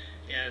page.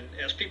 And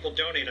as people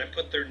donate, I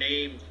put their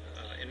name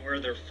and where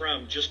they're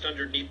from just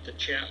underneath the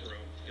chat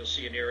room. You'll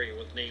see an area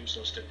with names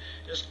listed.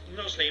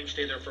 Those names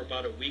stay there for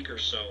about a week or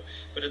so.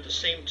 But at the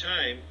same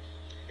time,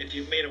 if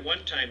you've made a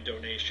one-time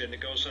donation, it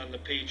goes on the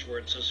page where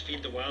it says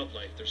Feed the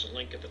Wildlife. There's a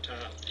link at the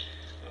top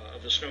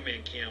of the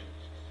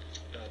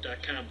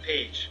snowmancam.com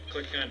page.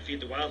 Click on Feed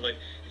the Wildlife.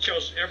 It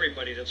shows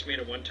everybody that's made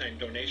a one-time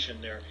donation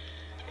there.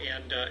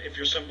 And if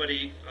you're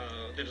somebody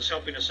that is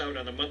helping us out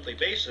on a monthly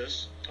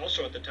basis,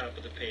 also at the top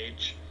of the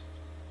page,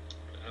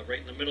 right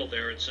in the middle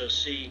there, it says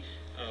See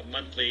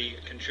Monthly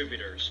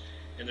Contributors.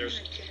 And there's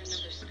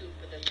another scoop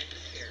of them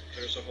here.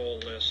 There's a whole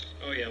list.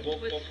 Oh yeah,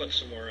 we'll put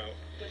some more out.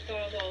 With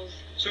all those.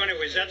 So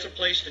anyways, that's a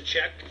place to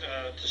check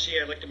to see.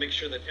 I'd like to make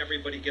sure that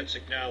everybody gets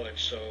acknowledged.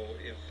 So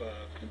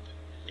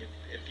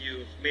if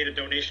you've made a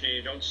donation and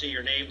you don't see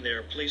your name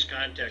there, please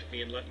contact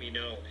me and let me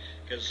know.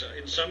 Because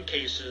in some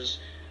cases,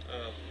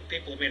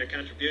 people have made a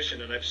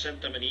contribution and I've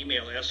sent them an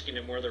email asking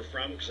them where they're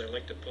from, because I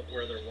like to put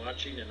where they're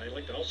watching, and I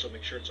like to also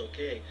make sure it's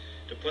okay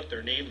to put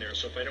their name there.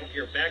 So if I don't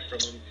hear back from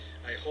them,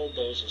 I hold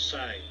those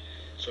aside.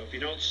 So if you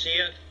don't see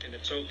it and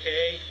it's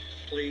okay,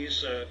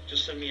 please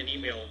just send me an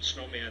email at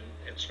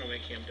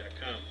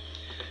snowmancam.com.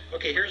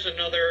 Okay, here's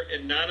another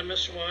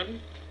anonymous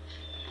one.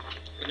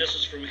 And this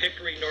is from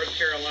Hickory, North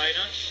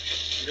Carolina.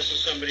 And this is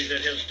somebody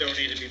that has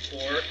donated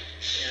before.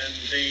 And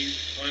they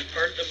want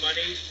part of the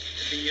money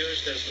to be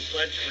used as the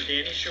pledge for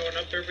Danny showing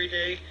up every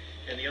day.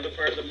 And the other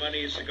part of the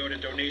money is to go to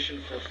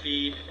donation for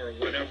feed or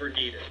whatever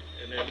needed.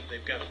 And then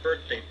they've got a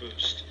birthday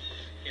boost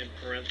in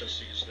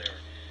parentheses there.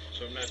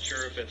 So I'm not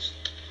sure if it's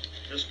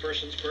this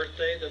person's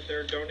birthday that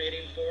they're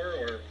donating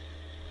for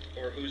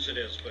or whose it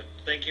is. But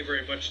thank you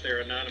very much. They're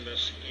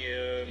anonymous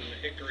in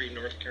Hickory,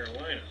 North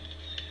Carolina.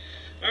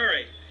 All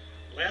right.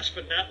 Last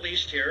but not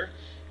least here,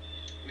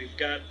 we've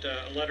got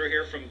a letter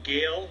here from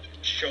Gail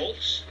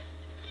Schultz,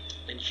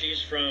 and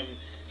she's from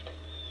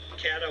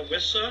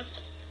Catawissa,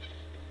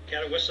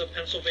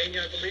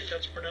 Pennsylvania, I believe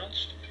that's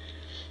pronounced.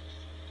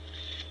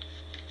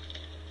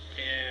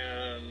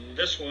 And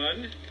this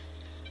one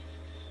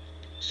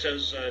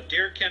says,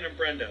 Dear Ken and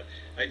Brenda,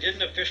 I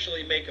didn't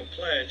officially make a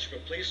pledge,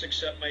 but please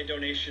accept my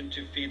donation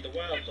to Feed the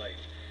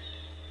Wildlife.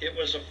 It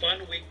was a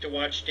fun week to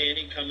watch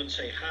Danny come and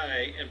say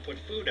hi and put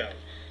food out.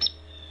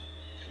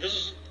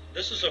 This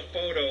is a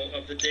photo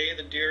of the day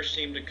the deer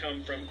seemed to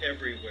come from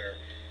everywhere.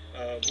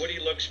 Woody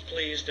looks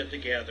pleased at the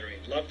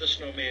gathering. Love the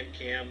Snowman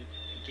Cam.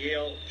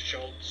 Gail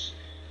Schultz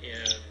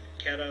in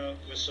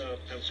Catawissa,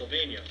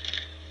 Pennsylvania.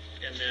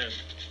 And then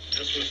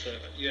this was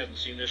you haven't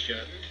seen this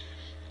yet.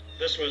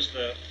 This was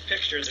the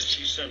picture that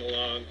she sent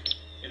along,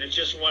 and it's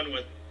just one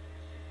with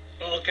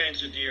all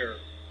kinds of deer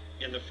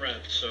in the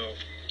front. So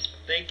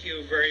thank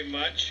you very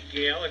much,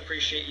 Gail. I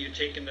appreciate you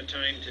taking the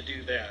time to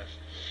do that.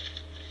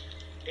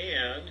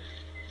 And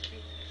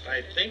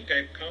I think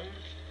I've come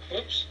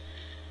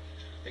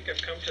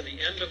to the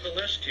end of the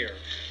list here.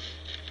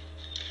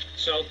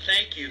 So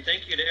thank you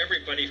to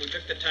everybody who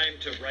took the time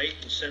to write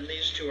and send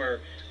these to our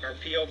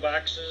P.O.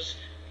 boxes.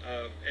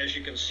 As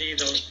you can see,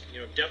 those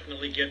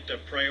definitely get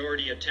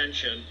priority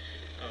attention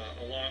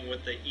along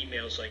with the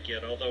emails I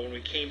get. Although when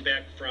we came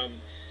back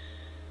from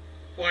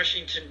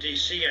Washington,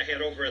 D.C., I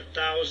had over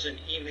 1,000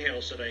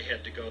 emails that I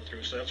had to go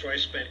through. So that's why I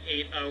spent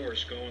 8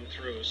 hours going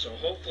through. So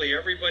hopefully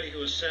everybody who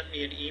has sent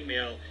me an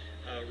email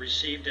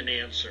received an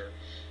answer.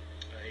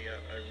 I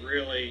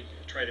really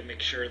try to make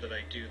sure that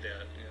I do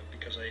that,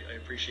 because I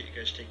appreciate you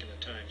guys taking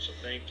the time, so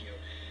thank you.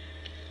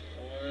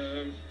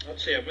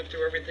 Let's see, I went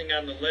through everything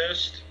on the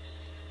list.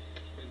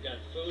 We've got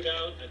food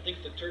out. I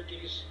think the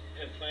turkeys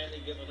have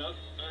finally given up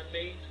on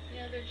me.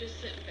 Yeah, they're just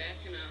sitting back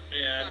in a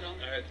Yeah, puddle.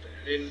 I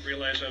didn't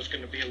realize I was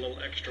going to be a little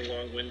extra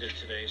long-winded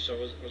today. So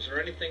was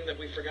there anything that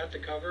we forgot to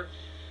cover?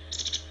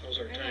 How's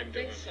our I time don't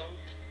doing? think so.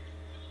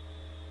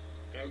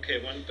 Okay,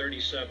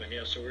 1:37.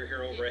 Yeah, so we're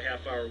here over a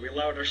half hour. We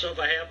allowed ourselves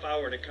a half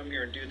hour to come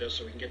here and do this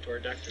so we can get to our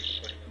doctor's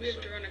appointment. We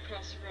have to run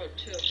across the road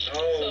too.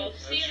 Oh,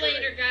 so see you that's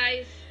later, right.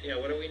 guys. Yeah,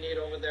 what do we need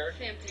over there?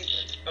 Sandpaper.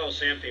 Oh,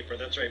 sandpaper,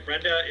 that's right.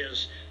 Brenda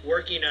is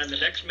working on the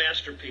next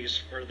masterpiece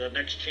for the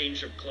next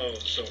change of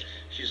clothes. So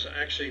she's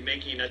actually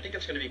making, I think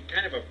it's going to be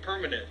kind of a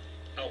permanent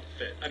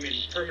outfit. I mean,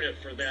 permanent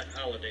for that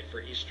holiday, for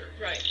Easter.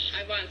 Right.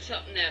 I want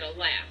something that'll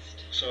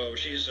last. So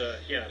she's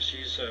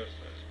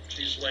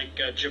like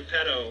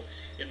Geppetto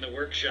in the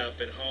workshop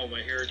at home.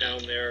 I hear her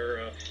down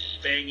there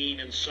banging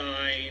and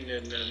sighing,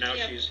 and now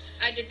Yep. she's...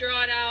 I had to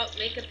draw it out,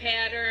 make a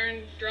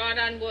pattern, draw it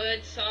on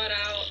wood, saw it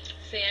out,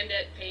 sand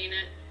it, paint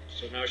it.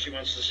 So now she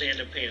wants to sand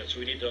and paint it, so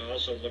we need to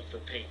also look for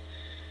paint.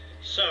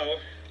 So,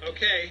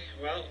 okay,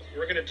 well,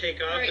 we're going to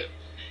take off. Right.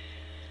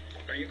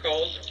 Are you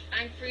cold?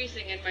 I'm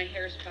freezing and my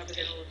hair's probably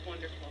going to look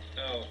wonderful.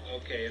 Oh,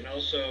 okay, and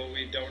also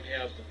we don't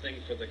have the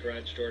thing for the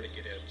garage door to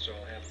get in, so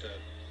I'll have to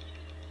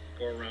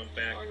go around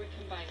back. Or we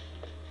can buy.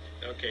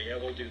 Okay, yeah,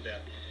 we'll do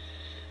that.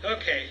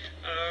 Okay,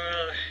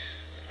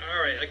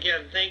 all right,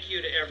 again, thank you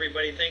to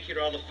everybody. Thank you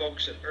to all the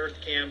folks at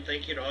EarthCam.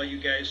 Thank you to all you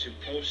guys who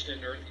post in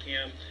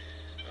EarthCam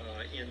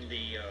in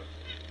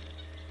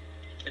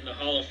the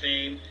Hall of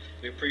Fame.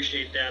 We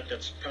appreciate that.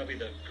 That's probably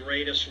the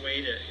greatest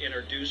way to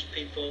introduce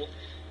people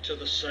to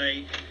the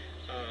site.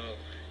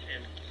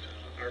 And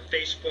our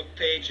Facebook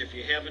page, if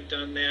you haven't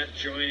done that,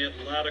 join it.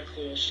 A lot of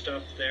cool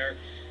stuff there.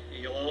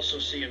 You'll also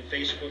see on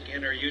Facebook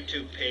and our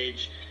YouTube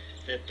page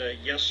that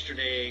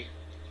yesterday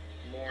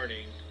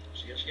morning,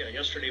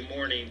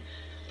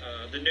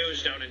 the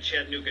news down in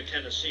Chattanooga,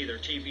 Tennessee, their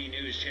TV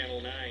news,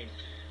 Channel 9,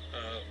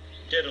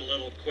 did a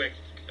little quick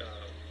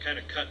kind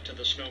of cut to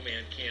the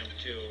Snowman Cam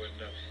too,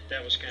 and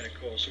that was kind of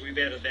cool. So we've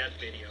added that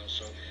video.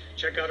 So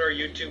check out our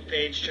YouTube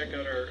page, check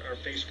out our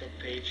Facebook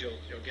page.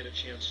 You'll get a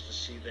chance to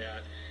see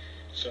that.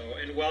 So,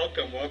 and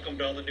welcome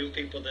to all the new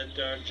people that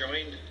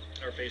joined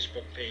our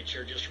Facebook page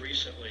here just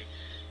recently.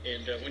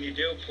 And when you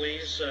do,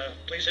 please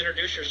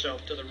introduce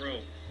yourself to the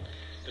room,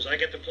 because I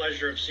get the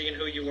pleasure of seeing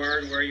who you are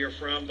and where you're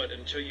from, but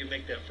until you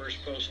make that first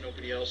post,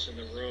 nobody else in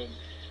the room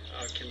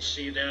can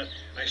see that.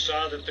 I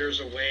saw that there's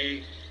a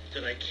way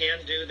that I can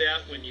do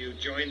that when you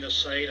join the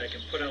site. I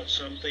can put out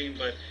something,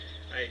 but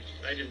I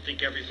didn't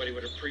think everybody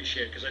would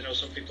appreciate it, because I know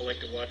some people like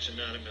to watch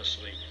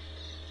anonymously.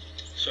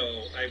 So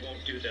I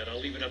won't do that. I'll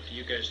leave it up to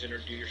you guys to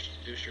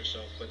introduce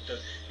yourself. But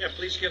yeah,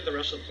 please give the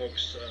rest of the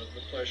folks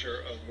the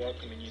pleasure of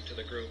welcoming you to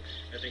the group.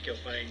 I think you'll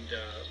find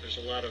there's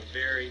a lot of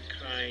very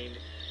kind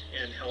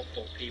and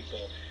helpful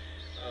people.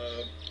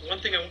 One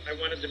thing I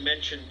wanted to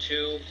mention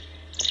too,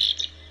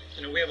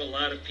 we have a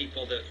lot of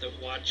people that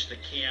watch the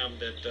cam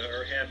that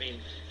are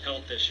having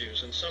health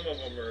issues, and some of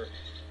them are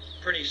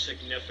pretty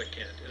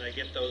significant. And I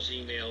get those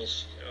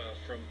emails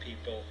from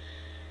people.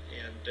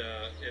 And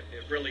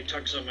it really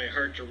tugs on my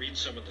heart to read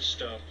some of the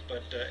stuff,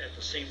 but at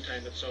the same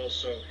time, it's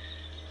also,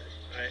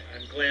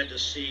 I'm glad to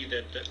see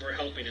that we're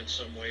helping in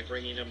some way,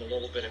 bringing them a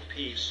little bit of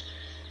peace.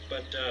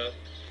 But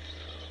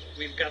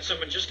we've got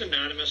someone just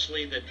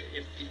anonymously that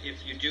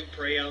if you do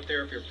pray out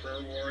there, if you're a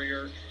prayer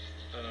warrior,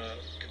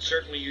 could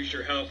certainly use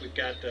your help. We've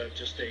got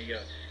just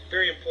a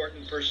very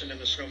important person in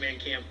the Snowman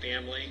Cam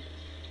family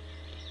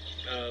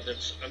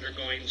that's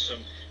undergoing some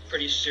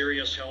pretty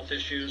serious health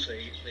issues.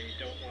 They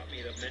don't want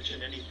me to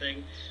mention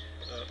anything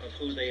of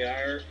who they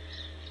are,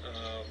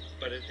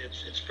 but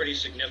it's pretty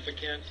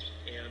significant.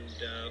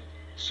 And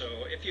so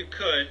if you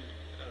could,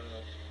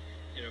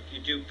 if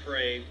you do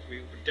pray,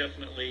 we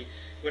definitely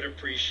would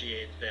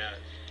appreciate that.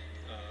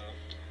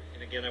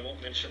 And again, I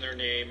won't mention their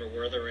name or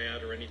where they're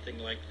at or anything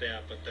like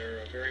that, but they're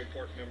a very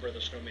important member of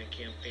the Snowman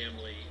Cam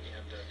family,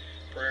 and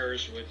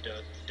prayers would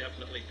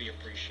definitely be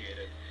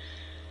appreciated.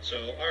 So,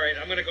 all right,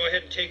 I'm going to go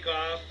ahead and take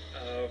off.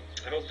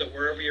 I hope that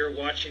wherever you're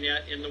watching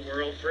at in the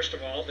world, first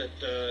of all,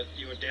 that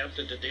you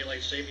adapted to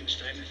daylight savings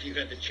time if you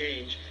had to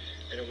change.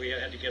 I know we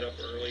had to get up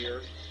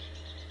earlier.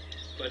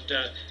 But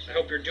I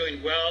hope you're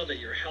doing well, that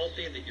you're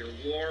healthy, that you're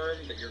warm,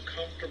 that you're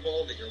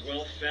comfortable, that you're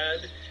well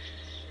fed.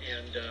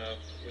 And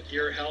with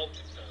your help,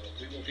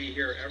 we will be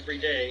here every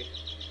day,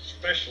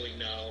 especially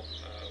now,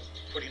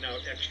 putting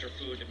out extra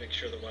food to make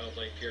sure the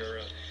wildlife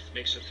here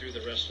makes it through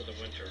the rest of the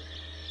winter.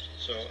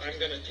 So I'm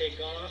going to take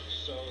off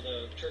so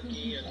the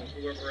turkey and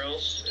whoever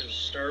else is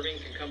starving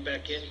can come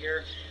back in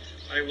here.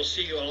 I will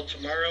see you all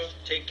tomorrow.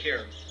 Take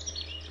care.